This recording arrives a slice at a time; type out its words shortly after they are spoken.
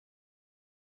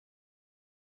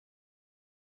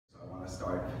to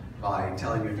start by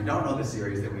telling you, if you don't know the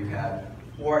series, that we've had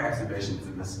 4 exhibitions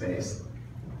in this space.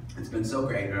 It's been so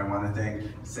great, and I want to thank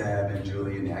Seb and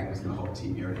Julie and Agnes and the whole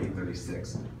team here at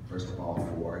 836, first of all,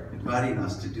 for inviting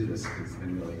us to do this, because it's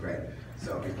been really great.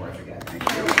 So before I forget, thank you.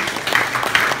 And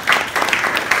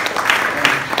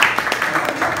I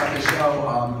want to talk about the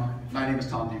show. My name is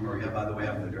Tom DiMaria. By the way,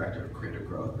 I'm the Director of Creative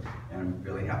Growth, and I'm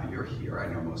really happy you're here. I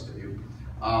know most of you.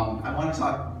 I want to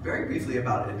talk very briefly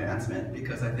about advancement,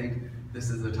 because I think this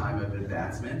is a time of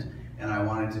advancement, and I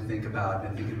wanted to think about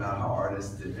how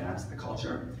artists advance the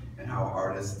culture, and how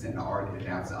artists and art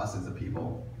advance us as a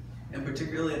people. And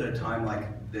particularly at a time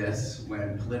like this,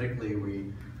 when politically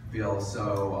we feel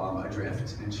so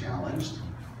adrift and challenged,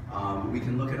 we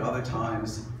can look at other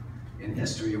times in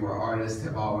history where artists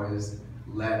have always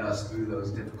led us through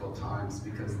those difficult times,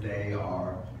 because they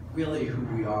are really who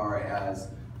we are as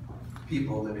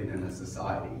people living in a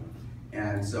society.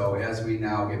 And so as we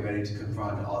now get ready to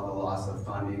confront all the loss of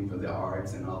funding for the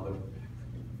arts and all the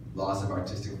loss of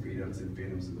artistic freedoms and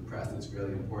freedoms of the press, it's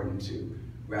really important to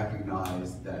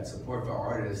recognize that support for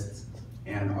artists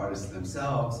and artists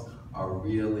themselves are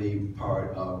really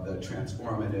part of the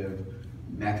transformative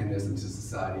mechanisms of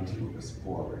society to move us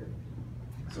forward.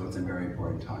 So it's a very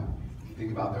important time. If you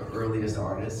think about the earliest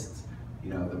artists,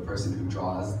 you know, the person who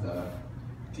draws the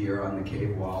deer on the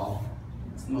cave wall,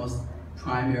 it's the most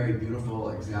primary, beautiful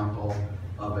example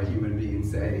of a human being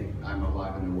saying, I'm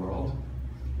alive in the world,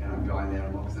 and I'm drawing the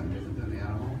animal because I'm different than the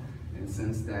animal. And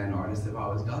since then, artists have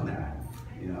always done that.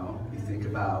 You know, you think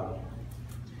about,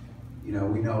 you know,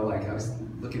 we know, like, I was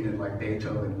looking at like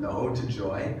Beethoven, the Ode to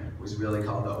Joy was really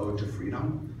called the Ode to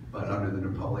Freedom, but under the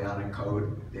Napoleonic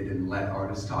Code, they didn't let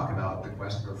artists talk about the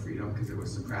quest for freedom because it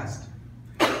was suppressed.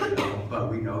 You know,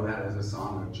 but we know that as a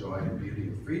song of joy and beauty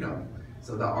of freedom.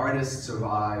 So the artists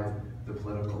survive the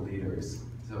political leaders.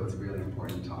 So it's a really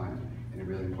important time and a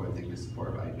really important thing to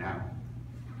support right now.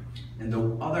 And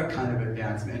the other kind of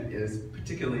advancement is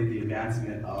particularly the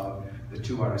advancement of the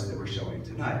 2 artists that we're showing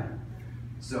tonight.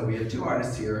 So we have 2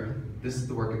 artists here. This is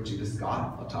the work of Judith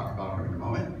Scott. I'll talk about her in a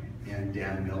moment. And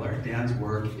Dan Miller. Dan's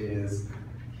work is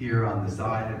here on the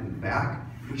side and in the back.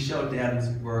 We showed Dan's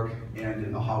work, and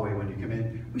in the hallway when you come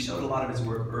in, we showed a lot of his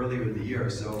work earlier in the year,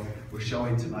 so we're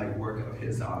showing tonight work of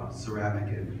his ceramic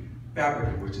and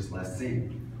fabric, which is less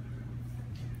seen.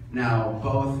 Now,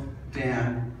 both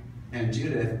Dan and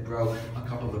Judith broke a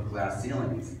couple of glass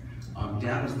ceilings.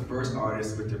 Dan was the first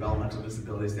artist with developmental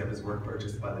disabilities to have his work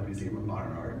purchased by the Museum of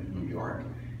Modern Art in New York,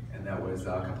 and that was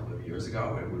a couple of years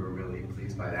ago, and we were really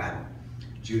pleased by that.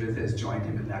 Judith has joined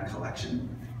him in that collection.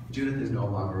 Judith is no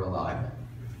longer alive,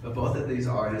 but both of these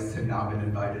artists have now been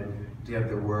invited to have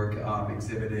their work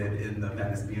exhibited in the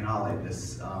Venice Biennale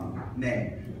this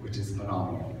May, which is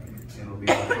phenomenal. It'll be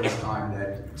the first time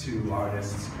that 2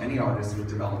 artists, any artists with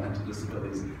developmental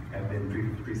disabilities, have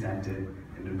been presented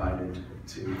and invited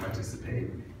to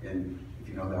participate in, if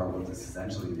you know the art world, it's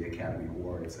essentially the Academy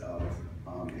Awards of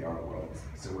the art world.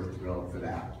 So we're thrilled for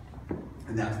that.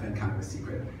 And that's been kind of a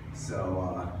secret,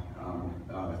 so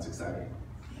it's exciting.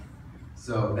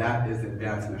 So that is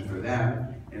advancement for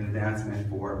them, and advancement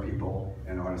for people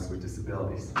and artists with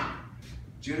disabilities.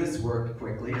 Judith's work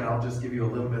quickly, and I'll just give you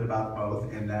a little bit about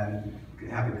both, and then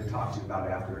happy to talk to you about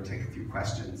it after or take a few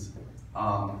questions.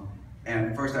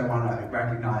 And first I want to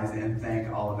recognize and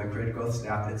thank all of the Creative Growth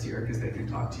staff that's here, because they can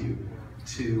talk to you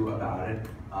too about it.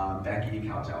 Becky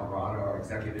Couch-Alvarado, our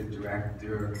executive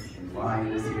director, and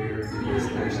Ryan is here,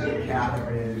 administration,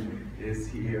 Catherine is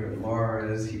here,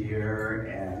 Laura is here,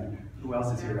 and who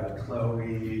else is here?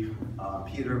 Chloe,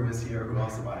 Peter was here, who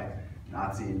else have I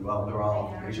not seen? Well, they're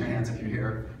all, raise your hands if you're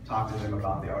here, talk to them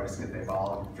about the artists that they've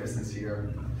all, Chris is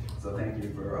here, so thank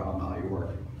you for all your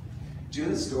work.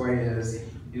 Judith's story is,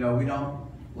 you know, we don't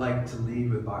like to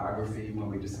lead with biography when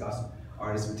we discuss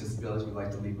artists with disabilities, we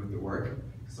like to lead with the work,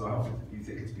 so I hope you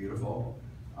think it's beautiful.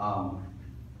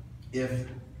 If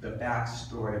the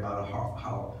backstory about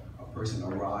how a person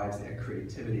arrives at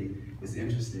creativity is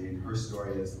interesting, her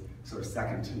story is sort of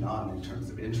second to none in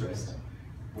terms of interest.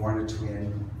 Born a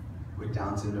twin with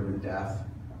Down syndrome and deaf,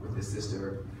 with a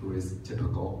sister who is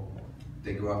typical.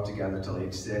 They grew up together till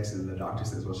age 6, and the doctor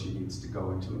says, well, she needs to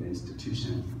go into an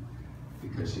institution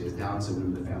because she has Down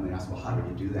syndrome. The family asks, well, how do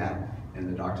you do that?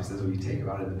 And the doctor says, well, you take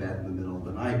her out of the bed in the middle of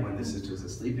the night when the sister's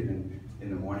asleep, and in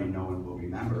the morning no one will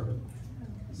remember.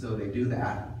 So they do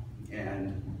that,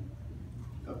 and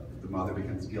the mother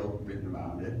becomes guilt-ridden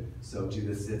around it. So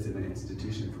Judith sits in an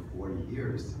institution for 40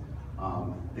 years.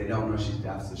 They don't know she's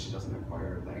deaf, so she doesn't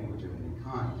acquire language of any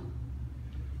kind.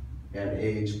 At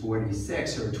age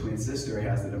 46, her twin sister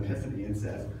has an epiphany and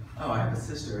says, oh, I have a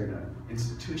sister in an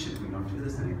institution, we don't do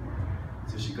this anymore.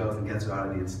 So she goes and gets her out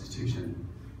of the institution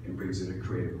and brings her to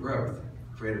Creative Growth.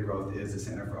 Creative Growth is the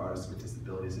Center for Artists with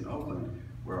Disabilities in Oakland,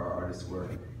 where our artists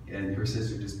work. And her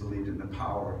sister just believed in the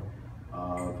power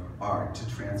of art to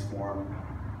transform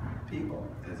people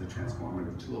as a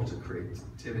transformative tool to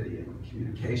creativity and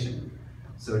communication.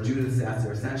 So Judith sat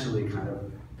there essentially kind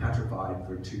of petrified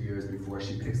for 2 years before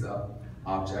she picks up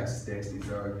objects, sticks.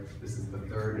 This is the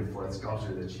third and fourth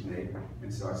sculpture that she made,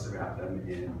 and starts to wrap them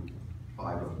in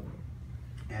Vive.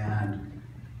 And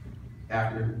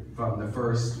from the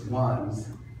first ones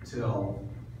till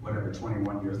whatever,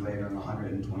 21 years later and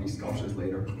 120 sculptures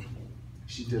later,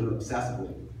 she did it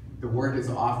obsessively. The work is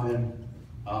often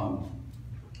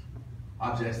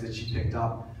objects that she picked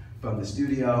up from the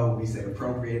studio. We say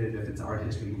appropriated if it's art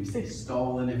history. We say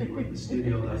stolen if you were in the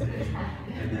studio those days.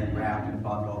 And then wrapped and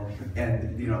bundled.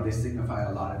 And they signify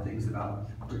a lot of things about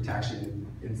protection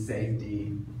and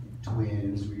safety,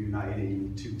 twins,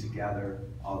 reuniting, two together,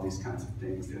 all these kinds of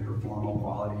things. And her formal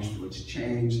qualities, which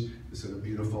change the sort of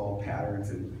beautiful patterns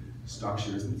and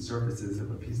structures and surfaces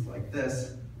of a piece like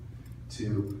this,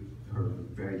 to her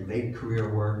very late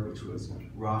career work, which was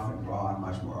rough and raw and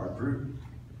much more art brut.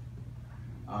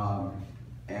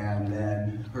 And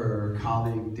then her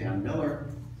colleague, Dan Miller.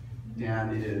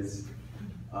 Dan is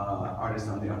an artist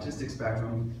on the autistic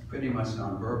spectrum, pretty much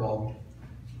nonverbal,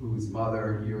 whose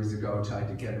mother years ago tried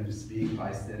to get him to speak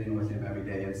by sitting with him every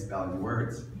day and spelling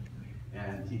words.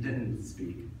 And he didn't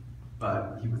speak,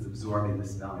 but he was absorbing the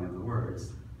spelling of the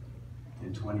words.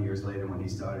 And 20 years later, when he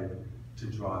started to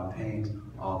draw and paint,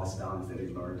 all the spellings that he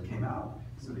learned came out.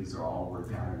 So these are all word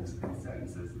patterns and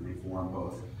sentences, and they form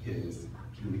both his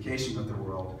communication with the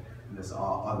world and this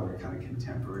all other kind of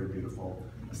contemporary, beautiful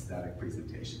aesthetic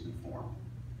presentation and form.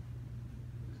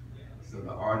 So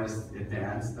the artists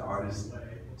advance, the artists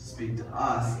speak to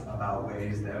us about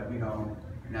ways that we don't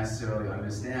necessarily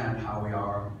understand how we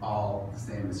are all the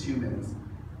same as humans,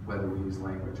 whether we use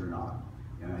language or not.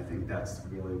 And I think that's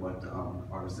really what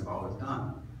artists have always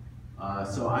done.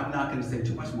 So I'm not going to say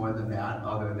too much more than that,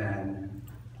 other than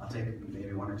I'll take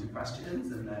maybe 1 or 2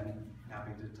 questions, and then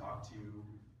happy to talk to you